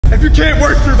if you can't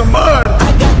work through the mud?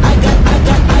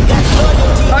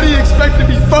 How do you expect to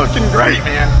be fucking great,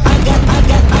 man?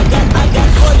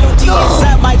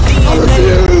 I'm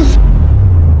confused.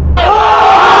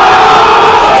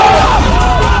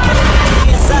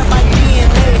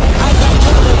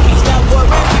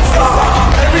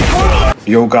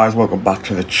 Yo guys, welcome back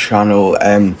to the channel.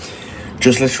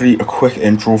 Just literally a quick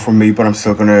intro from me, but I'm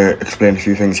still gonna explain a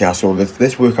few things here. So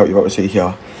this workout you're about to see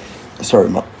here, sorry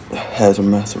my hair's a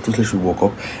mess, I just literally woke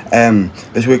up.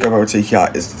 This workout you're about to see here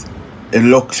it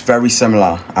looks very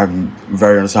similar, I'm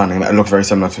very understanding that it looks very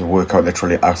similar to the workout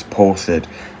literally I posted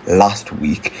last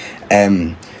week.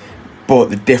 But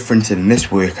the difference in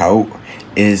this workout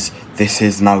is this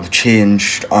is now the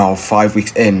change of 5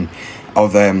 weeks in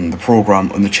of the program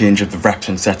and the change of the reps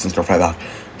and sets and stuff like that.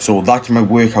 So that's my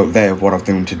workout there of what I've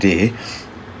done today.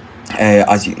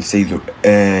 As you can see,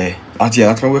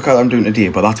 that's my workout that I'm doing today,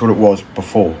 but that's what it was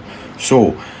before.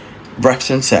 So reps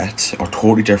and sets are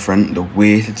totally different. The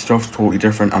weight and stuff's totally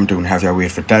different. I'm doing heavier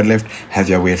weight for deadlift,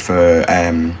 heavier weight for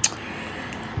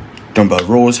dumbbell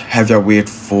rows, heavier weight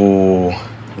for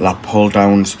lat pull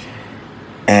downs,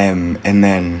 and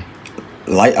then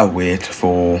lighter weight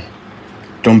for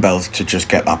dumbbells to just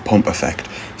get that pump effect.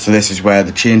 So this is where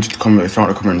the change is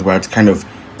starting to come in, where it's kind of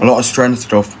a lot of strength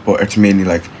stuff, but it's mainly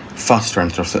like fast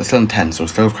strength stuff. So it's still intense, so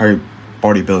it's still kind of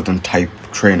bodybuilding type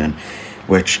training,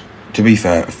 which to be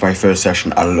fair, for my first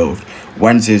session I loved.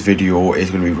 Wednesday's video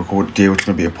is going to be recorded today, which is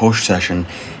going to be a push session,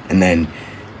 and then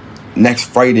this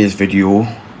Friday's video,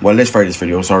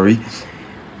 sorry,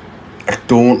 I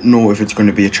don't know if it's going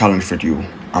to be a challenge video.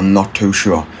 I'm not too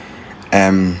sure.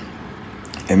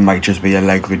 It might just be a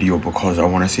leg video because I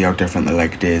want to see how different the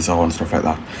leg days are and stuff like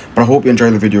that. But I hope you enjoy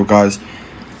the video, guys.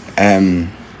 Yeah,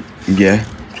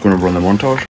 just going to run the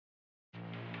montage.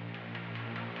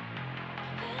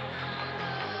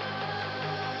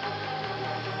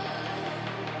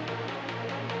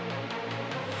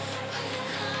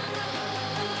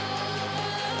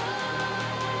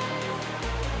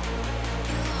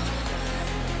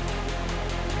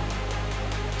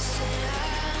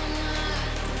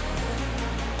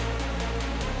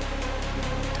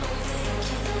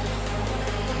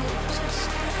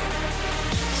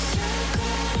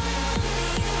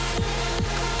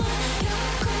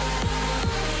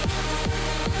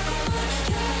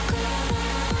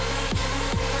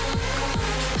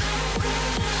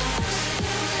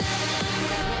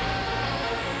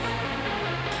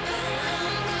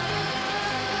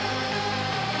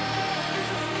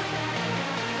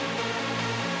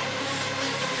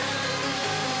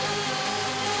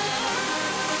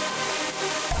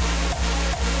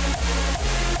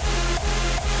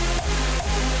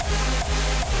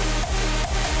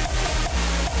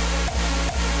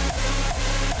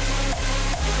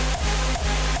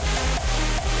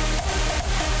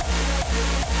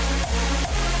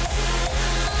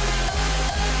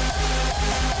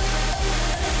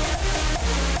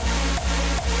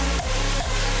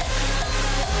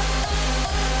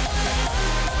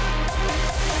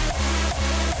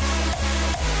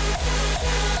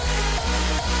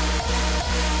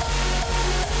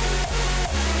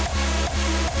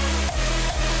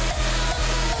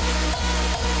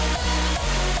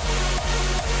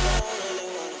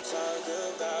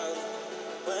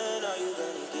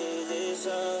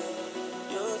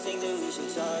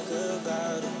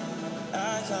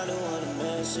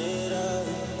 It up.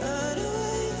 Run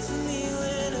away from me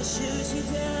when I shoot you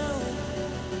down.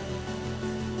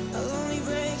 I'll only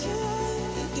break your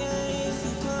heart again if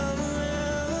you come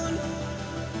around.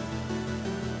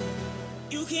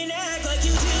 You can act like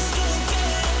you just don't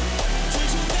care. You're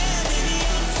too bad, baby,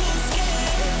 I'm so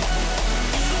scared.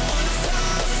 You don't wanna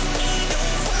fall for me,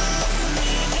 don't fall for me,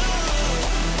 no.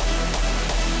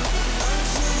 I'm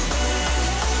so bad for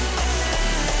you.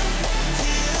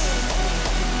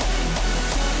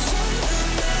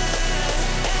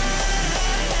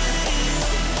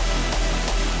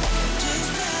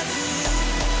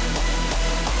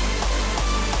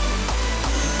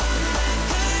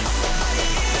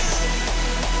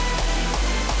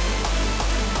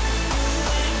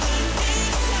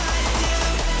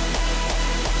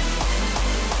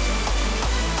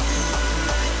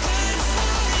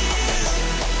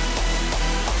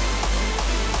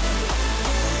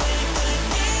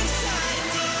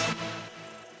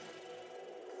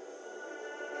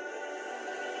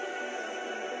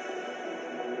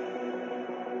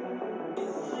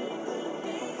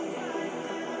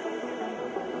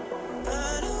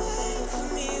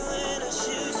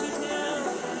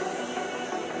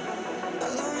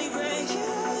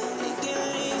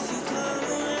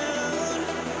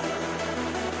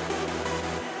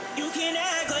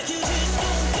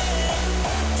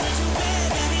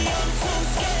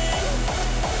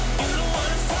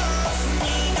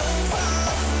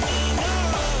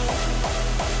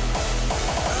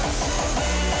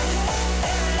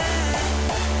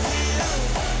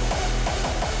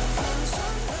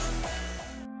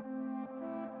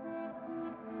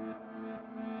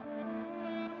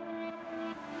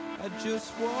 I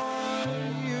just want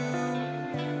you.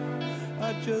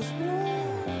 I just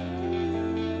want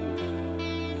you.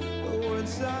 The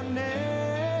words I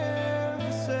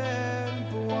never said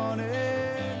but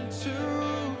wanted to.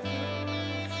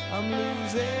 I'm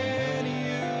losing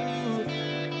you.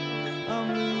 I'm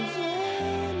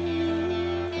losing you.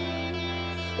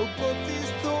 Oh, but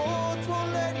these thoughts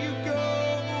won't let you go.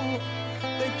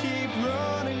 They keep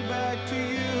running back to you.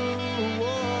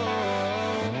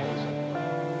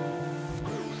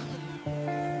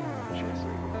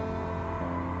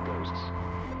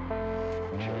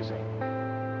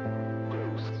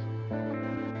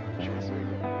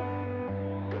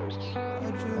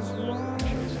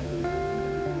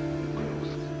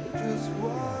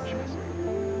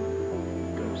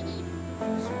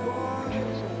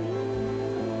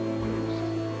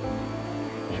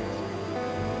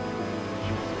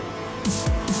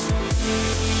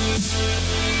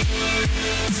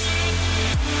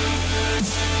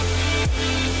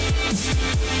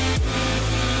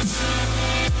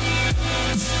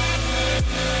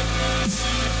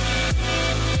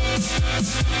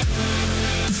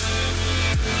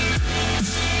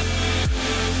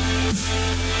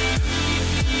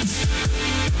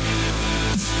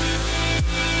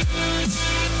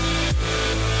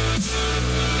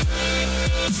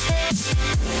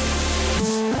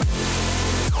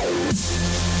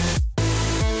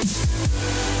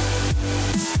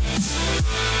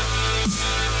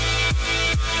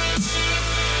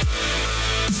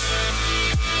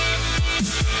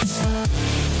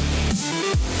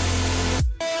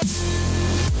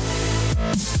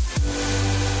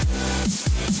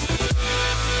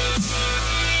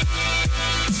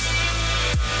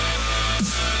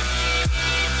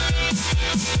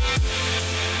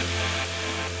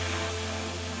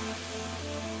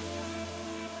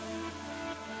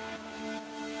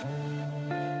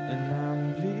 And I'm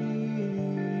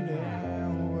bleeding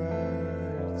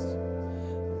words,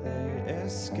 they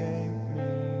escape me,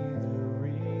 the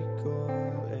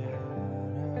recall it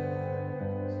hurts.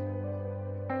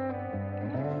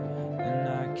 And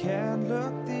I can't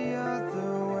look the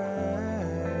other way.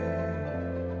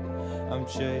 I'm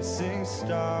chasing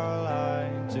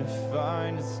starlight to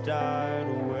find it's died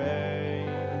away.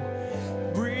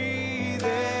 Breathe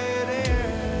it in.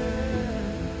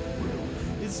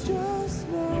 It's just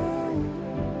now,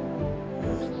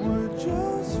 we're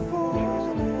just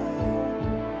falling,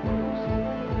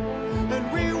 and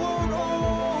we won't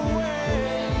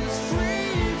always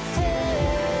free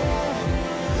fall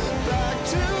back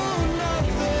to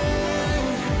nothing,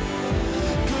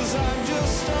 'cause I'm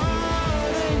just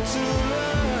starting to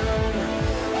learn.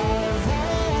 I've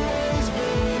always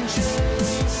been chasing.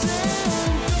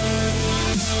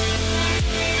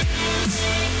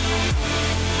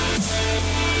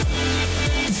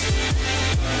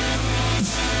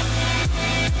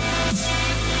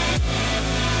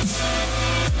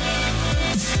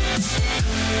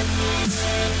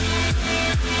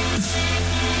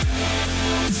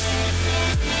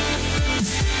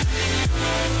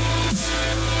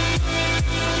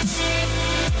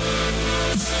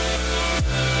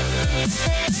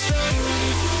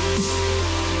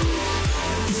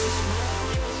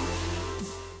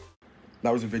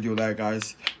 That was a video there,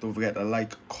 guys. Don't forget to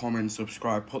like, comment,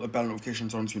 subscribe, put the bell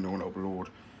notifications on so you know when I upload.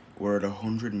 We're at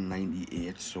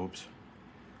 198 subs.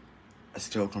 It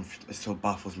still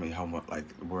baffles me how much, like,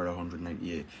 we're at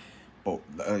 198. But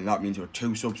that means we're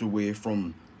 2 subs away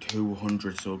from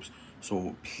 200 subs.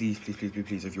 So please, please, please, please,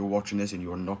 please, if you're watching this and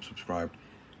you're not subscribed,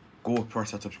 go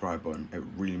press that subscribe button. It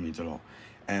really means a lot.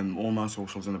 All my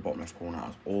socials in the bottom left corner,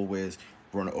 as always.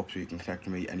 Run it up so you can connect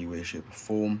with me any way, shape or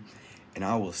form. And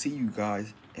I will see you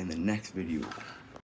guys in the next video.